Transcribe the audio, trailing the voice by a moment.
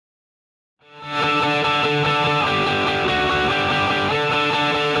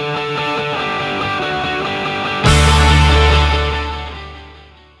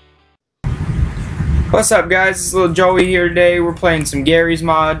What's up, guys? It's little Joey here today. We're playing some Garry's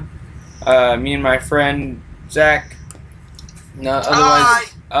mod. Me and my friend Zach, no,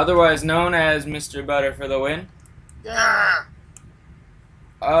 otherwise known as Mr. Butter for the win. Yeah.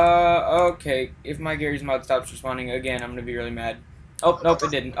 Okay. If my Garry's mod stops responding again, I'm gonna be really mad. Oh, nope,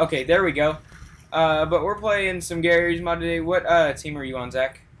 it didn't. Okay, there we go. But we're playing some Garry's mod today. What team are you on,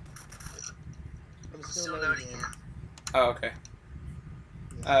 Zach? I'm still loading in. Oh, okay.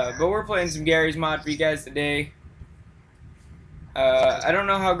 But we're playing some Garry's mod for you guys today. I don't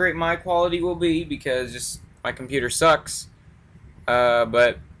know how great my quality will be because just my computer sucks.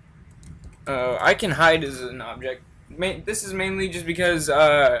 But I can hide as an object. This is mainly just because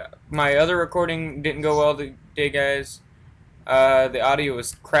my other recording didn't go well today, guys. The audio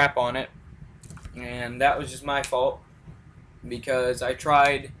was crap on it, and that was just my fault because I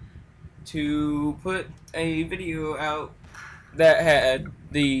tried to put a video out that had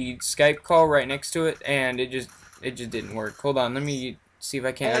the Skype call right next to it, and it just didn't work. Hold on, let me see if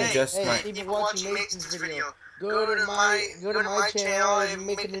I can adjust my. If you want to make this video, go to my channel and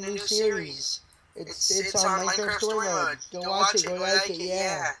making a new series. It's on Minecraft Story Mode. Go watch it. Go like it.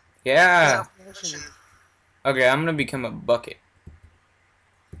 Yeah. Yeah. Okay, I'm gonna become a bucket.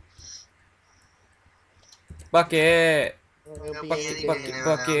 Bucket.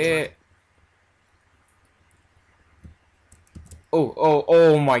 Bucket.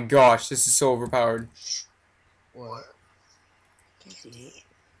 Oh my gosh, this is so overpowered. What?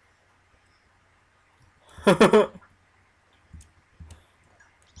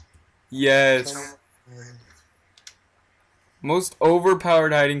 Yes. Most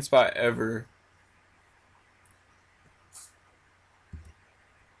overpowered hiding spot ever.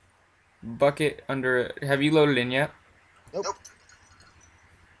 Bucket under. Have you loaded in yet? Nope.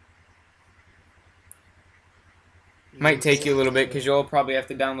 Might take you a little bit because you'll probably have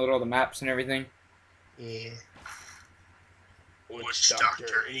to download all the maps and everything. Yeah. Witch Doctor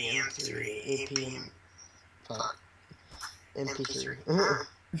AM3 APM. Fuck. MP3.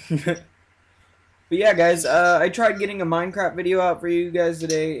 But yeah, guys, I tried getting a Minecraft video out for you guys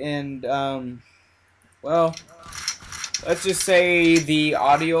today, and well, let's just say the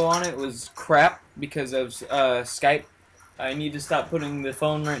audio on it was crap because of Skype. I need to stop putting the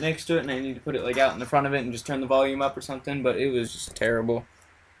phone right next to it, and I need to put it like out in the front of it and just turn the volume up or something. But it was just terrible.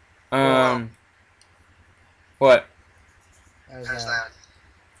 What? How's that?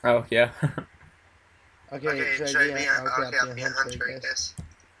 Oh yeah. Okay, should I be on Hunter, I guess.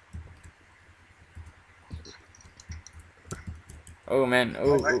 Oh man.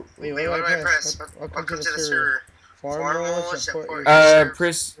 Oh. Wait, what do I press? Welcome to the server. Formal support.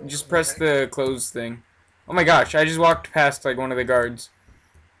 Just press the close thing. Oh my gosh, I just walked past like one of the guards.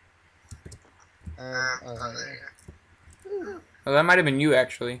 Oh, Oh, that might have been you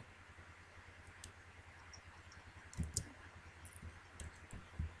actually.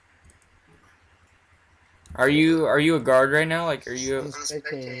 Are you a guard right now? Like, are you?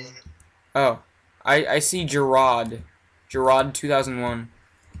 Oh, I see Gerard. Gerard 2001.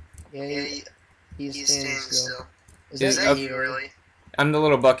 Yeah, he's standing still. Is that you, really? I'm the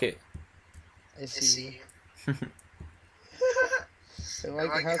little bucket. I see you. So how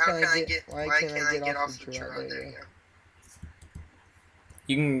can I get off the Gerard? There you go.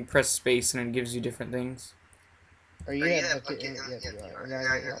 You can press space and it gives you different things. Are you that bucket? Yep, you are. Now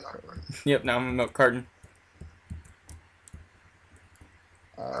you're milk carton. Yep, now I'm a milk carton.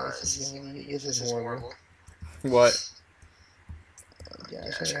 This is horrible. What?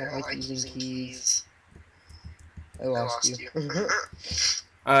 Gosh, I don't like using keys. I lost you.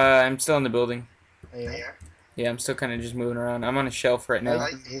 I'm still in the building. Oh, yeah? Yeah, I'm still kind of just moving around. I'm on a shelf right now.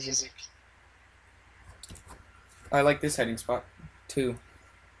 I like this hiding spot, too.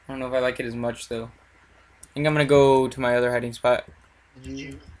 I don't know if I like it as much, though. I think I'm gonna go to my other hiding spot. Did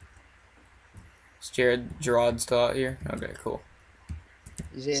you? Is Gerard still out here? Okay, cool.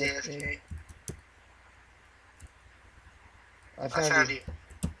 Is it AFK? I found you.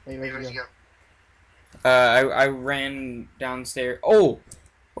 Wait, where'd you go? I ran downstairs. Oh!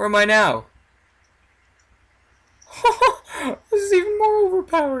 Where am I now? This is even more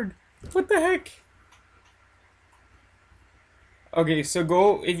overpowered. What the heck? Okay, so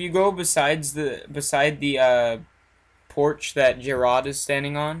if you go beside the porch that Gerard is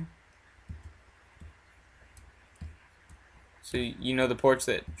standing on. So you know the porch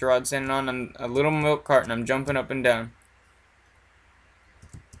that Gerard's standing on. I'm a little milk carton. I'm jumping up and down.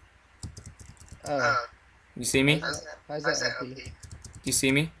 You see me? How's that LP? Do you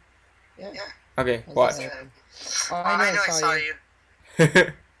see me? Yeah. Okay, watch. Oh, I know I saw you.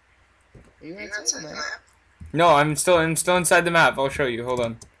 Are you outside the map? No, I'm still inside the map. I'll show you. Hold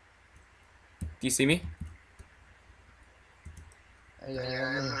on. Do you see me? Yeah, I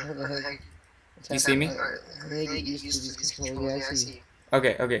don't know what the heck. Do you see me? I need to get used to these controls. Yeah, I see.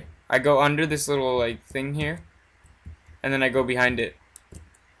 Okay, okay. I go under this little like thing here, and then I go behind it.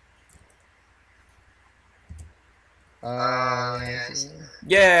 Yeah, I see.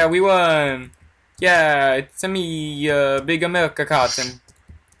 Yeah, we won. Yeah, it's a me, Big America Cotton.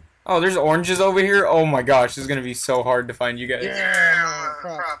 Oh, there's oranges over here. Oh my gosh, this is gonna be so hard to find you guys. Yeah,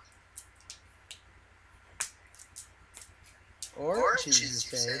 prop. Oranges, you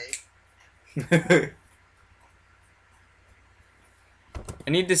say? I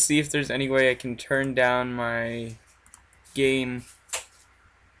need to see if there's any way I can turn down my game.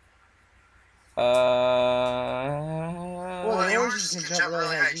 Well, the oranges can jump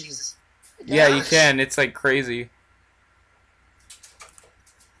really high, Jesus. Yeah, you can. It's like crazy.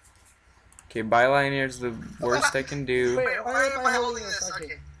 Okay, byline here's the worst I can do. Wait, why am I holding this?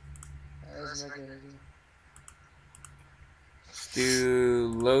 Okay. That's not good.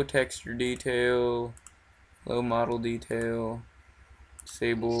 Do low texture detail, low model detail,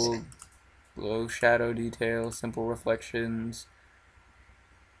 disable, low shadow detail, simple reflections.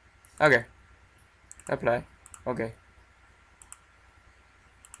 Okay. Apply. Okay.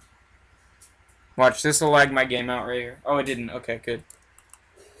 Watch, this will lag my game out right here. Oh, it didn't. Okay, good.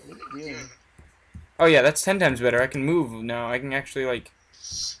 Oh yeah, that's 10 times better. I can move now. I can actually like...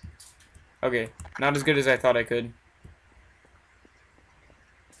 Okay, not as good as I thought I could.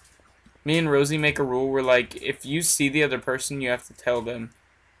 Me and Rosie make a rule where like, if you see the other person, you have to tell them.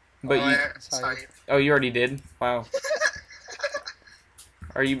 But Oh, you already did? Wow.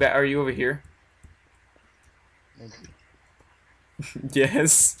 Are you over here?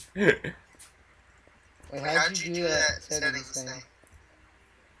 Yes. Wait, how'd you do that settings thing?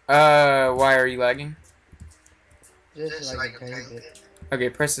 Why are you lagging? Just like a tiny bit. Okay,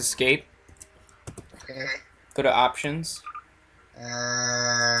 press escape. Okay. Go to options.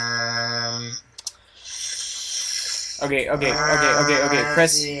 Okay.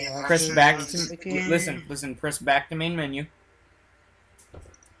 Press back to listen, press back to main menu.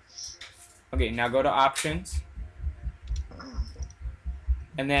 Okay, now go to options.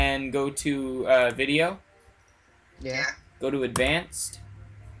 And then go to video. Yeah. Go to advanced.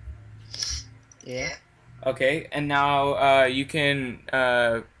 Yeah. Okay, and now you can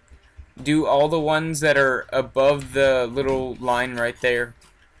do all the ones that are above the little line right there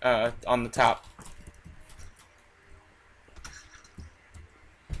on the top.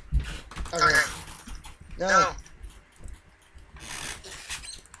 Okay. No.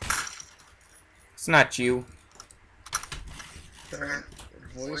 It's not you.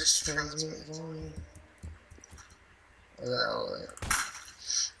 Voice transmit volume.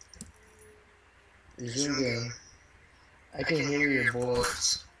 Resume game. I can hear your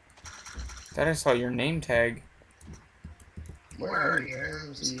voice. Thought I saw your name tag. Where are you? Let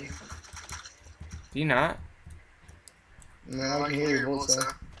me see. Do you not? No, I can hear your voice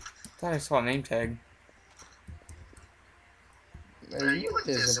though. Thought I saw a name tag. Are you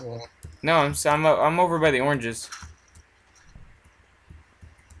invisible? No, I'm over by the oranges.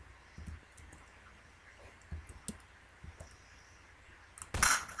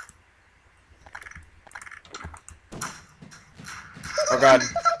 Oh god.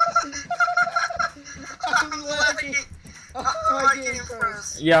 I'm lagging. Oh, my game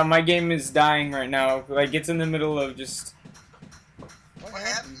froze. Yeah, my game is dying right now. Like, it's in the middle of just... What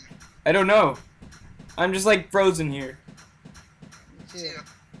happened? I don't know. I'm just, like, frozen here. Me too.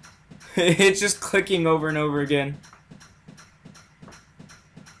 It's just clicking over and over again.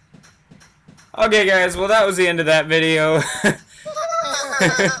 Okay, guys. Well, that was the end of that video.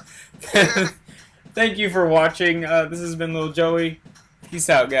 Thank you for watching. This has been Lil Joey. Peace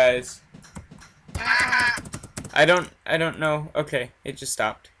out, guys. I don't know. Okay, it just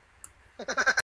stopped.